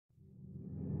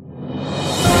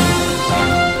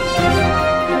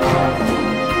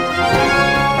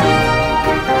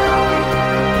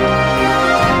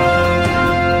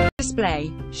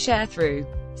Sharethrough.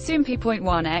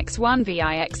 Soompi.1x1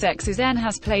 VIXX's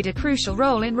has played a crucial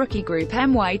role in rookie group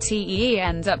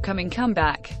MYTEEN's upcoming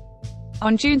comeback.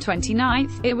 On June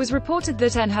 29, it was reported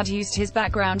that N had used his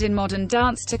background in modern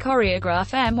dance to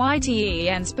choreograph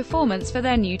MYTEEN's performance for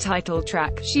their new title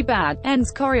track, She Bad.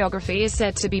 N's choreography is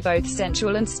said to be both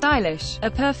sensual and stylish, a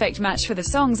perfect match for the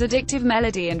song's addictive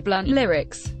melody and blunt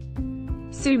lyrics.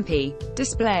 Soompi.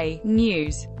 Display.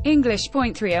 News.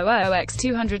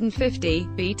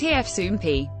 English.300x250, BTF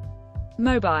Soompi.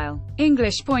 Mobile.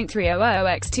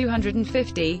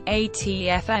 English.300x250,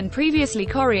 ATFN previously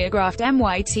choreographed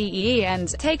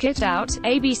MYTEEN's Take It Out,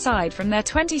 a B-side from their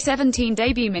 2017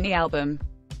 debut mini-album.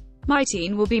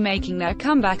 MYTEEN will be making their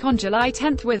comeback on July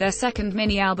 10 with their second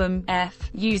mini-album,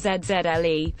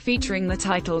 FUZZLE, featuring the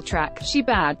title track, She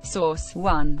Bad. Source.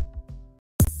 1.